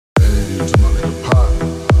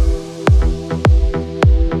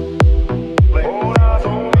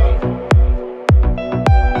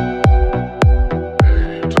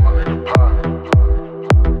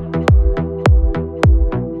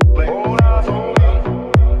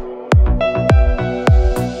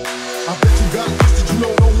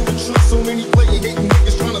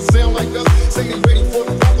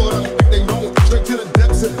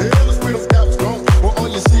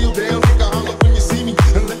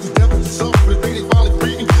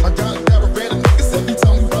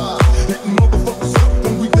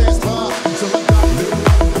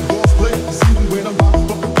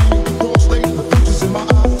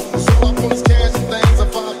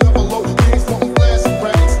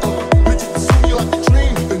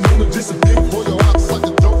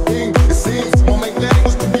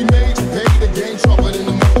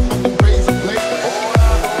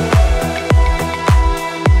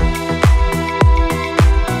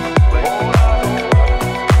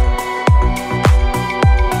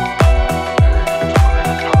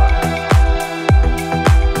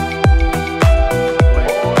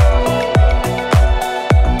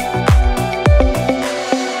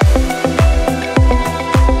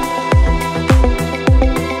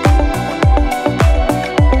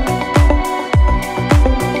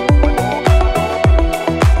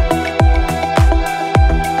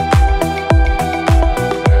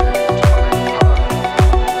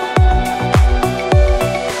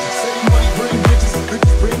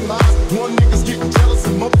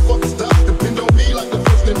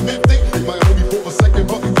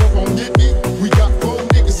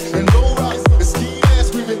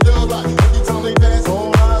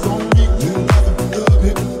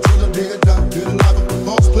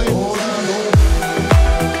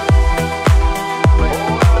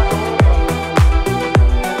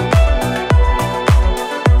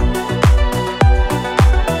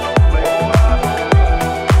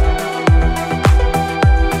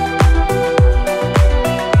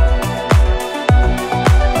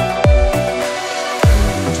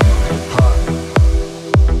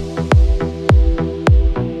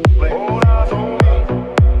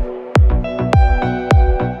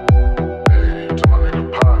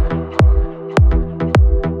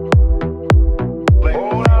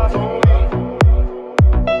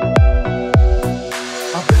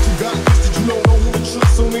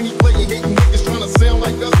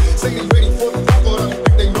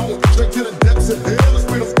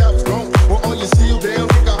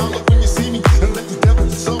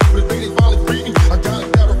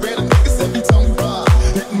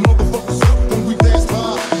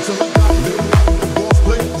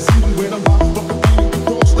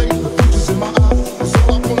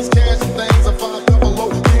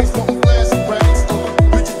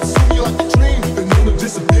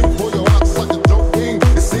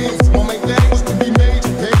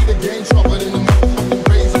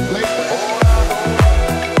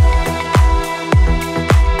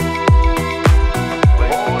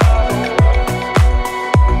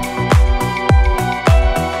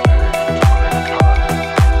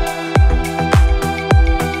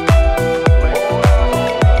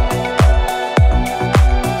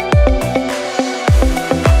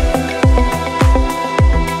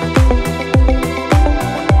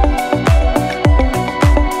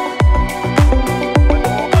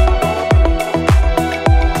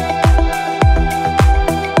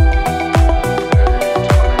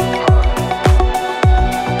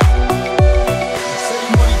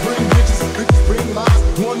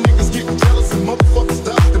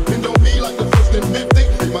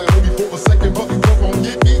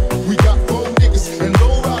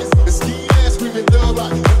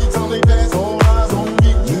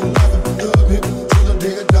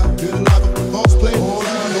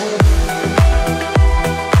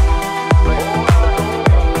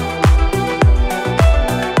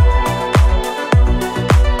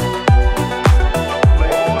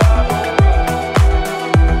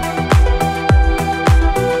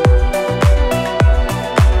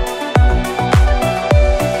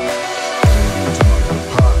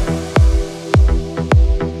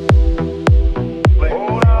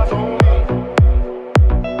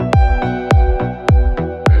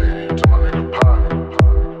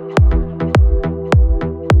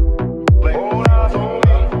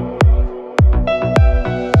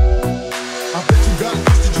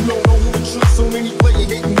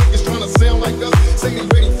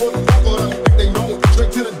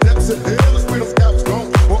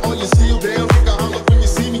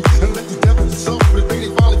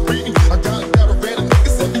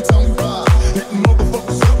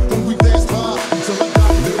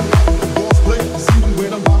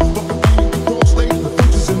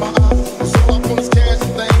In my eyes.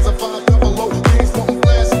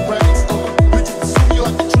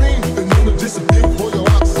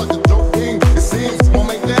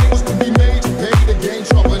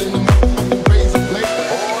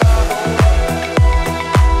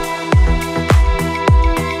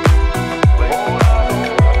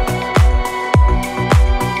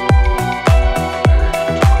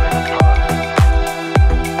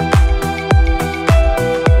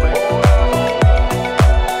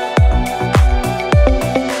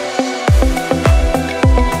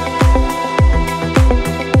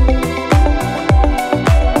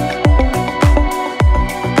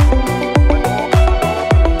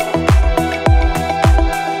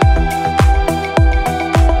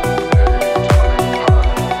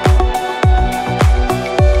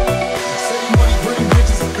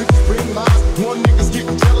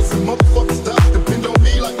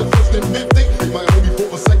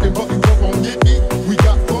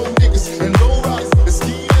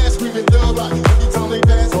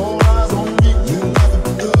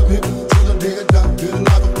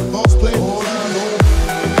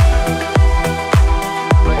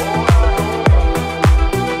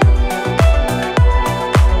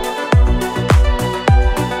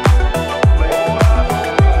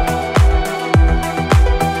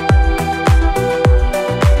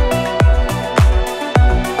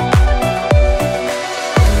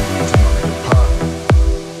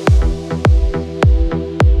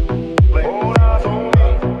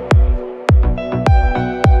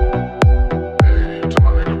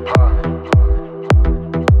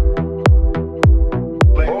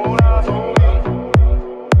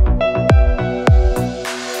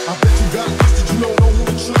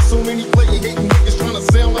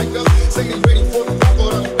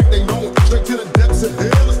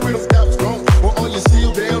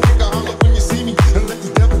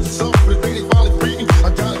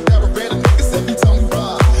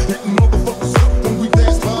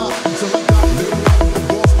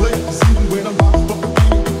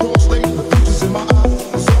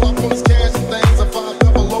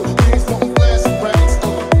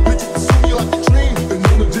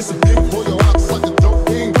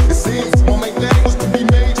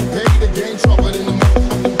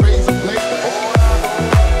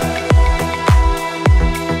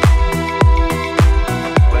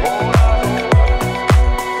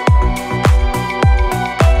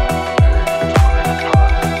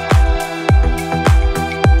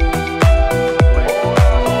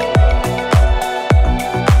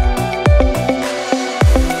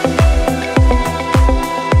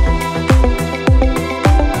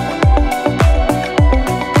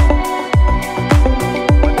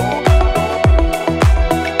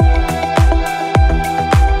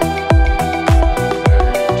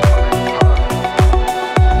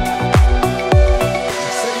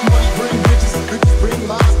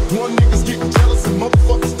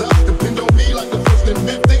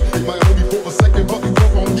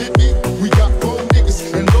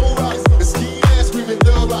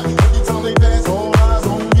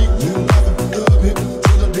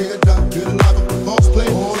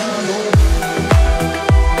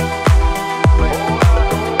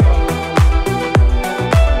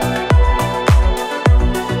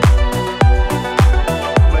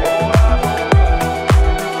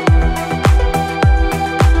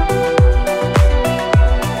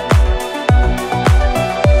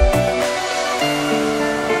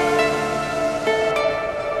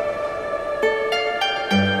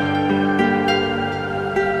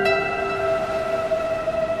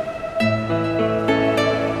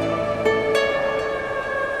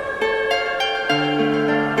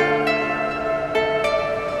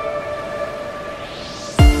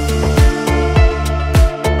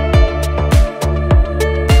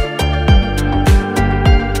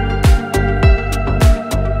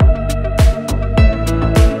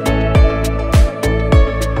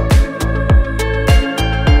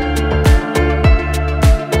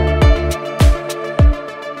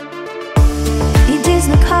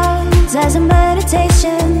 as a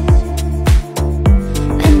meditation,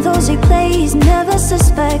 and those he plays never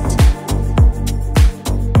suspect.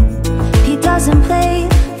 He doesn't play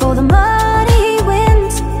for the money he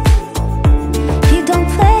wins, he don't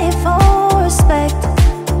play for respect.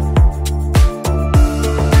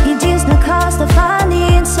 He deals the cards to find the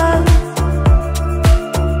answer,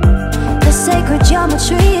 the sacred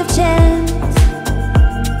geometry of chance,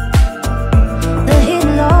 the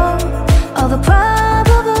hidden law of a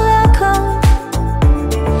probable outcome.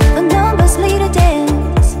 The numbers lead a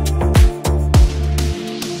dance.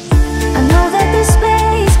 I know that the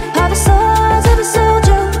spades are the swords of a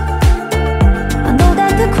soldier. I know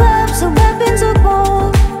that the clubs are weapons of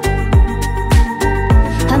war.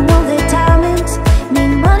 I know that diamonds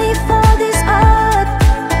need money for this art.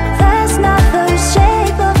 That's not the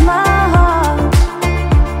shape of my heart.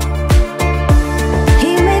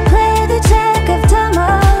 He may play the jack of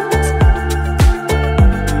diamonds,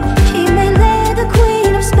 he may lay the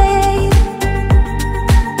queen of spades,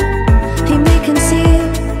 he may conceal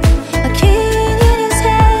a king in his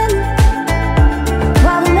hand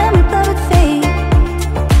while the memory of it fades.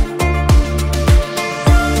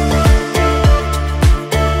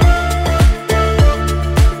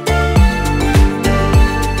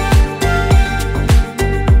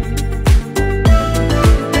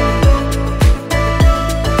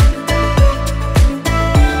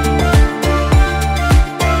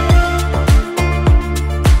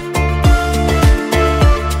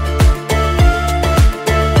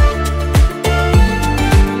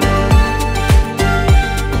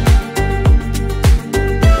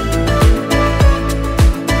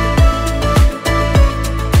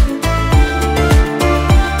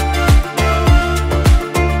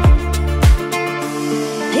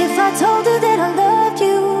 If I told you that I loved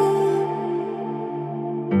you,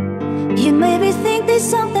 you'd maybe think there's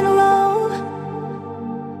something wrong.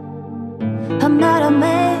 I'm not a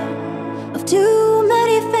man of too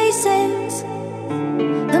many faces,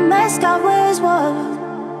 the mask I wear is one.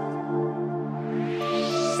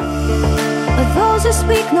 But those who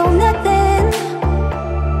speak know nothing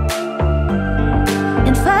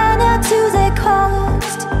and find out to their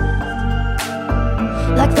cost,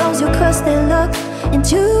 like those who curse their luck in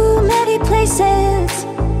too many places,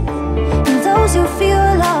 and those who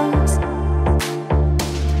feel lost.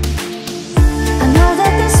 I know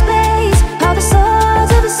that the spades are the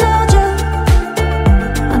swords of a soldier.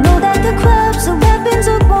 I know that the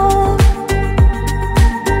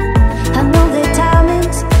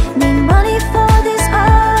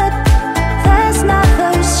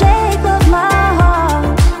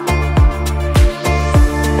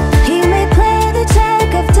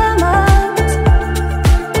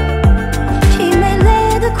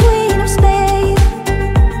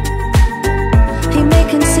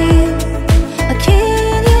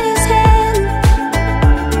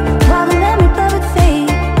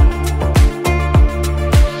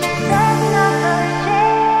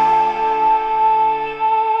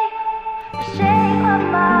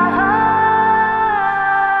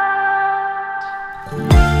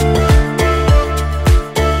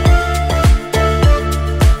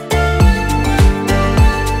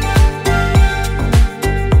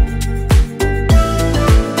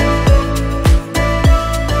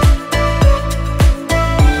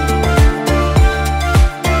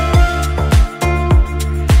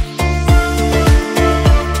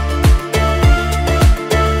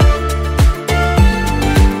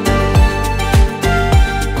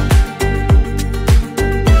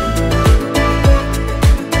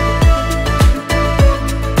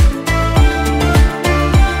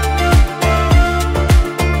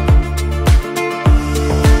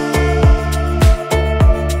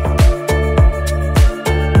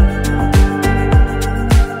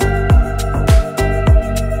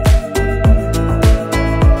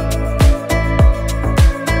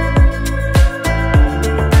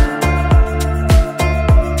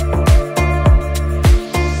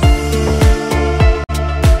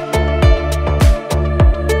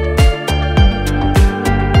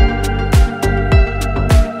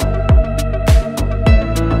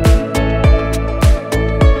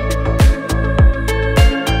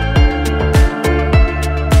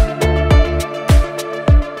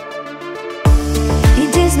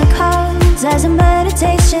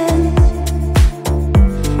meditation,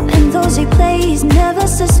 and those he plays never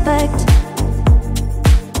suspect.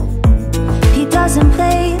 He doesn't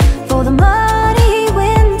play for the money he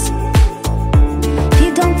wins.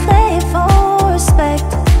 He don't play for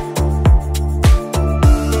respect.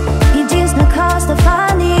 He deals the cards to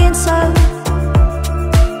find the answer,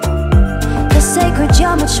 the sacred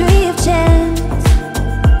geometry of chance,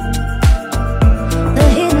 the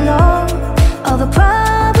hidden law of the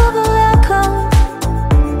probable outcome.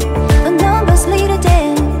 The numbers lead a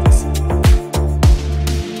dance.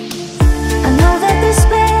 I know that the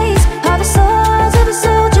spades are the swords of a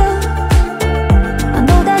soldier. I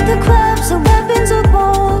know that the clubs are weapons of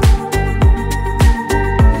war.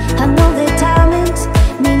 I know that diamonds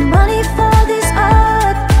mean money for this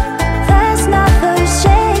art. That's not the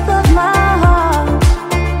shape of my heart.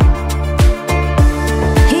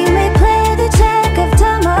 He may play the jack of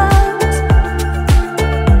diamonds.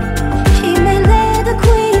 He may lay the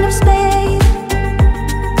queen of spades.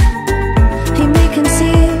 He may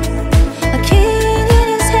conceal a king in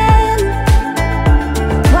his hand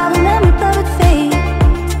while the memory of it fades.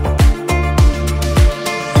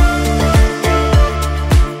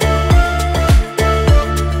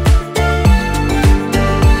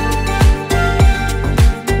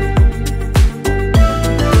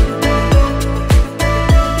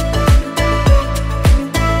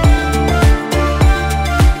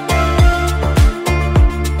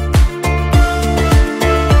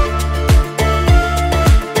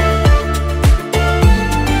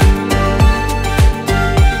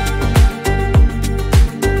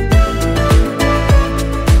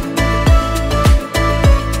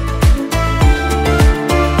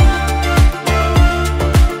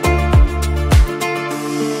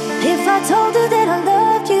 If I told you that I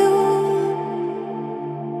loved you,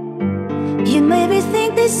 you maybe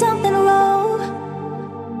think there's something wrong.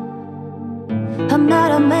 I'm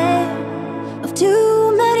not a man of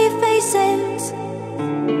too many faces.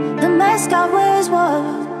 The mask I wear is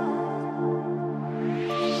one.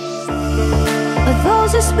 But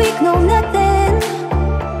those who speak know nothing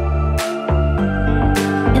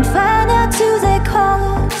and find out to their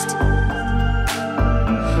cost.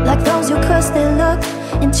 Like those who curse their luck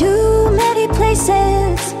in too many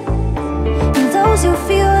places, and those who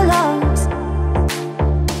feel lost.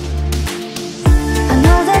 I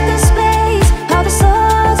know that the spades are the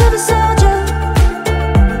swords of a soldier.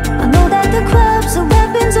 I know that the clubs are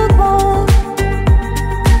weapons of war.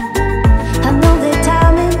 I know that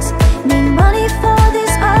diamonds mean money for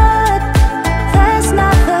this art. That's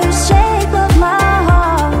not the shape of my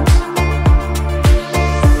heart.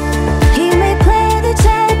 He may play the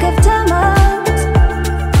jack of diamonds.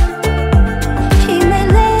 He may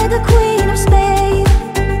lay the queen of spades.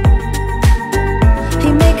 He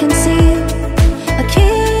may conceal a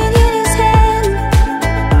king in his hand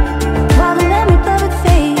while the memory of it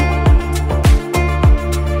fades.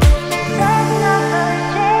 That's not the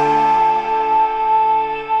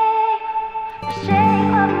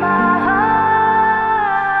shape of my heart.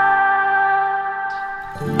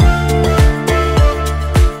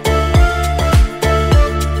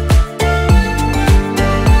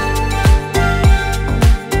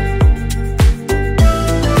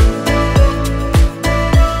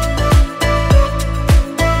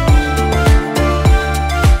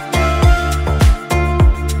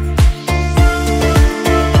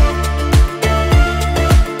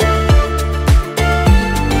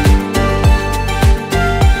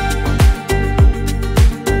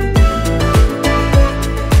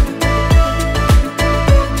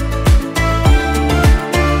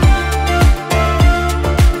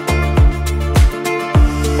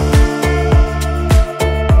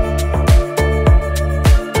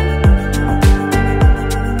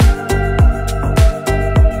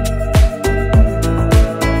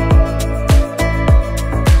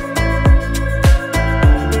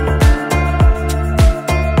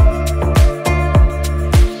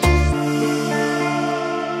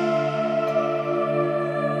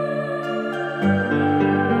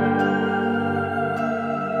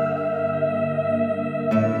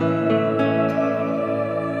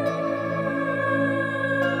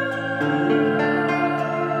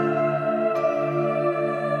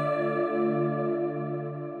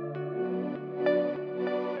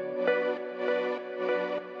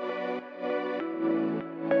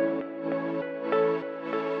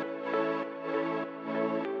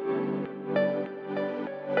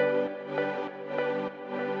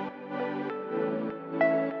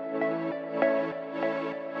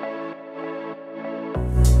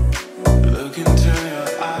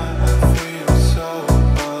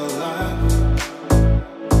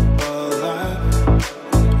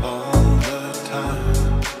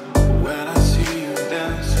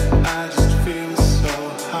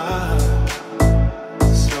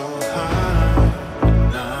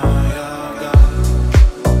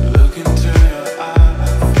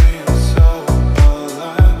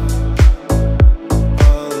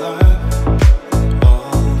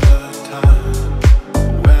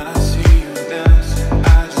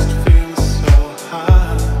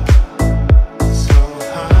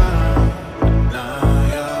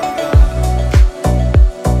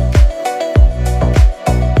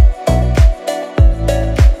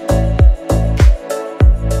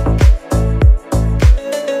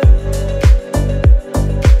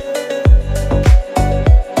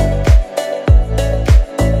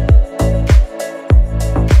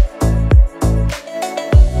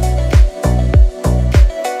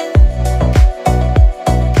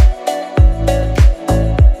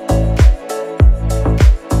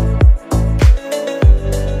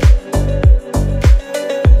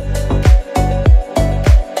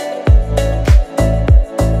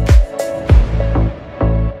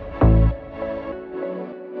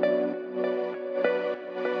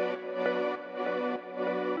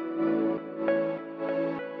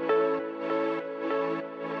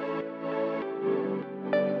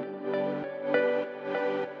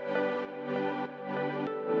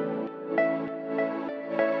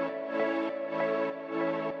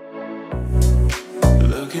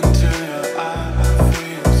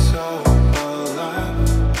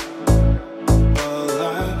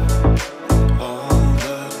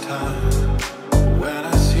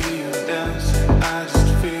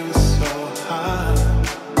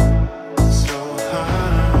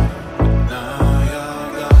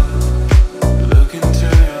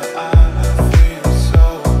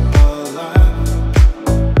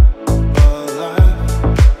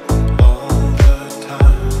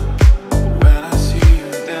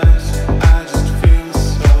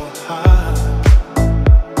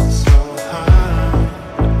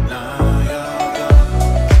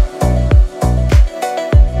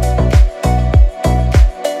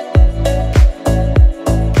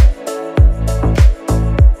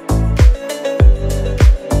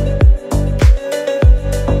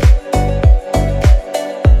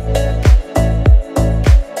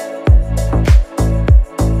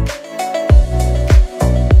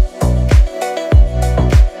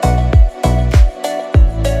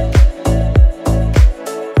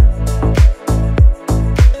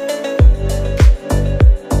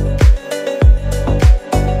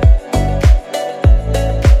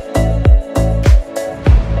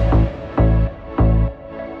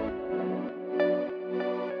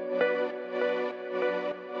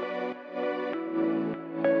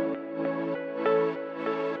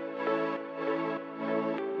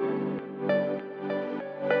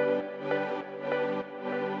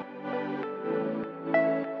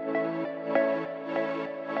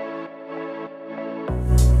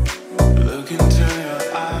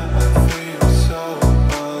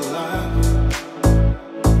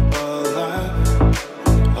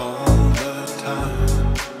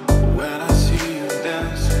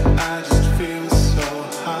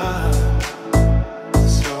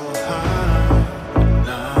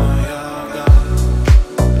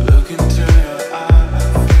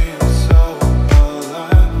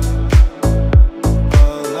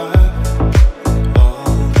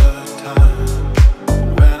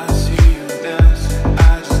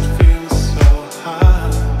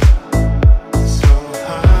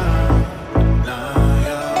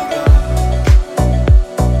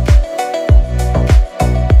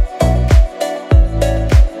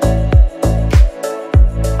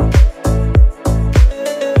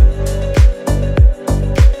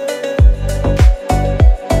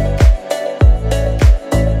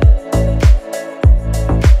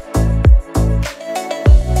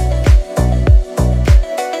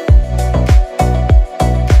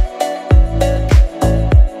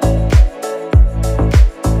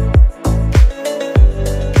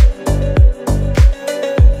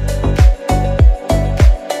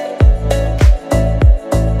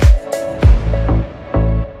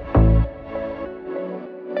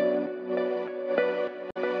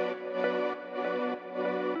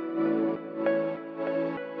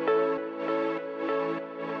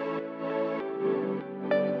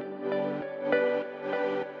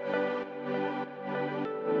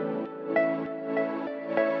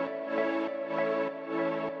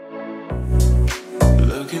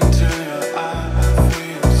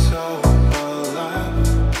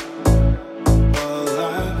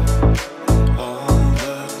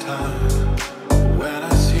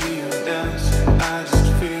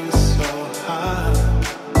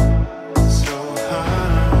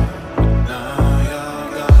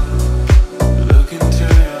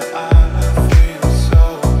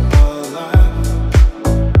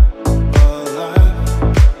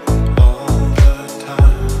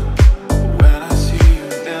 When I see you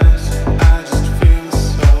dance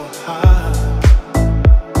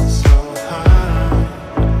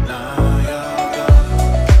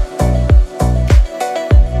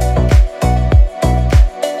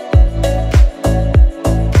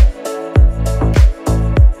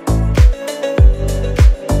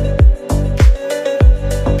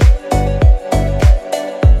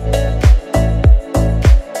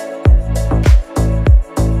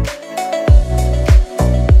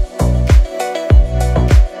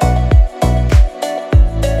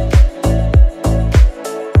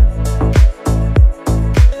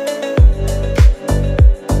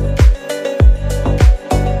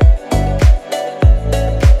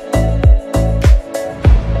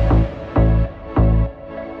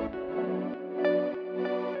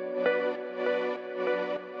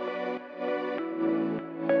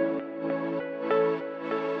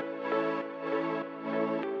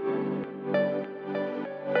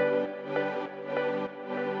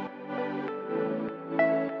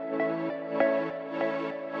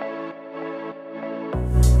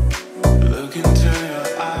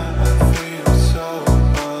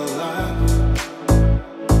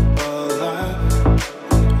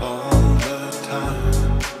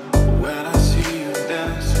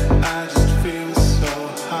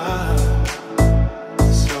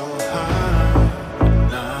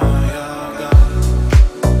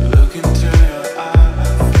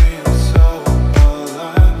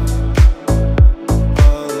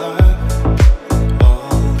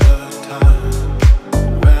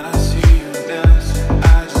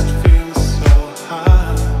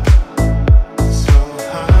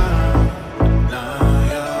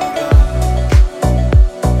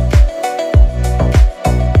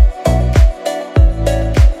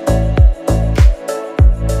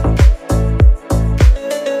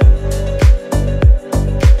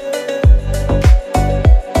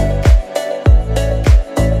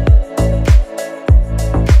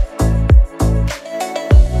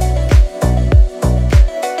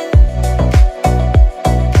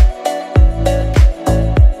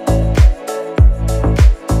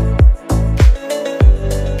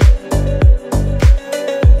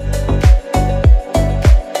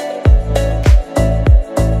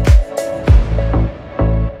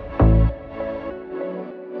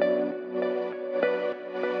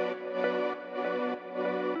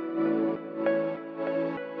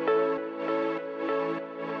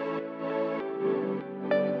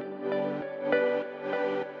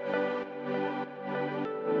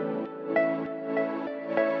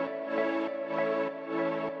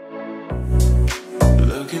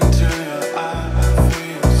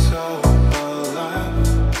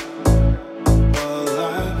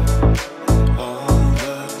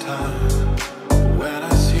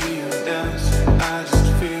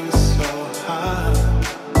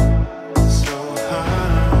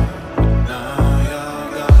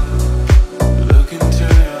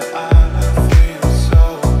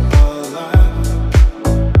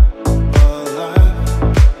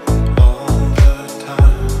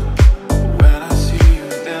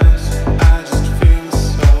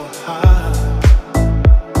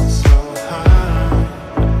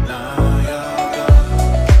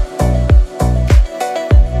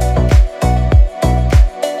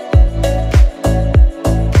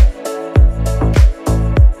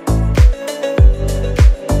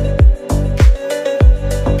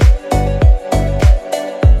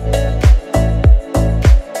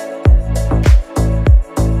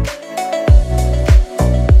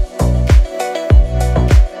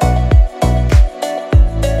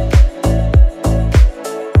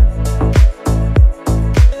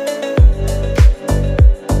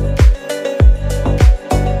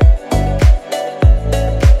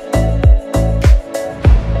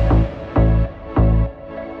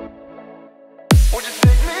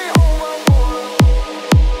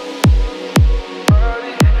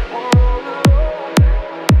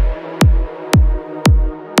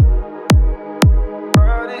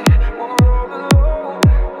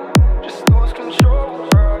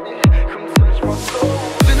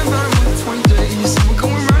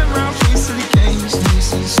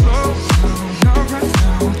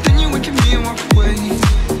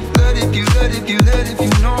if you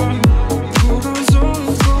know. Put on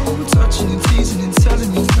zone, touching and teasing and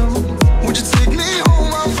telling me no. Would you take me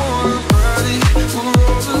home? I wanna ride it. We're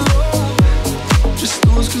all alone. Just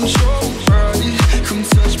lose control, ride it. Come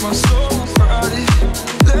touch my soul, ride it.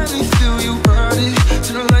 Let me feel you, ride it.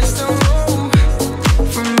 Till the lights down low.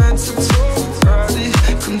 From head to toe, ride it.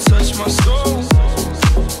 Come touch my soul.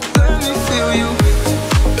 Let me feel you.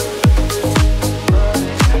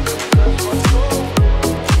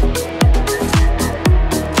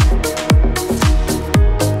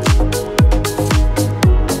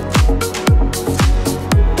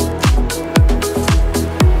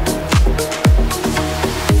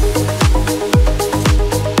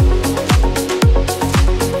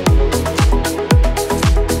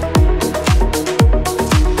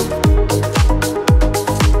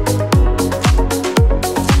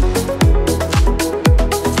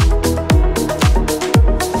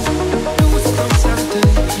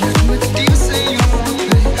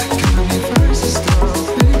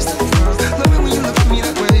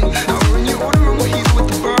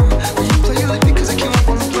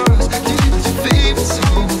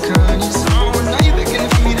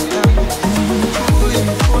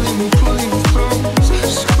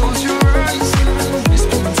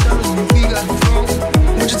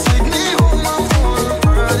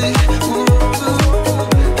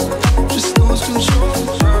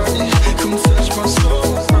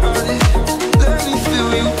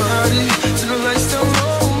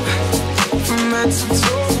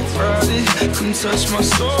 Touch my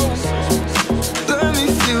soul.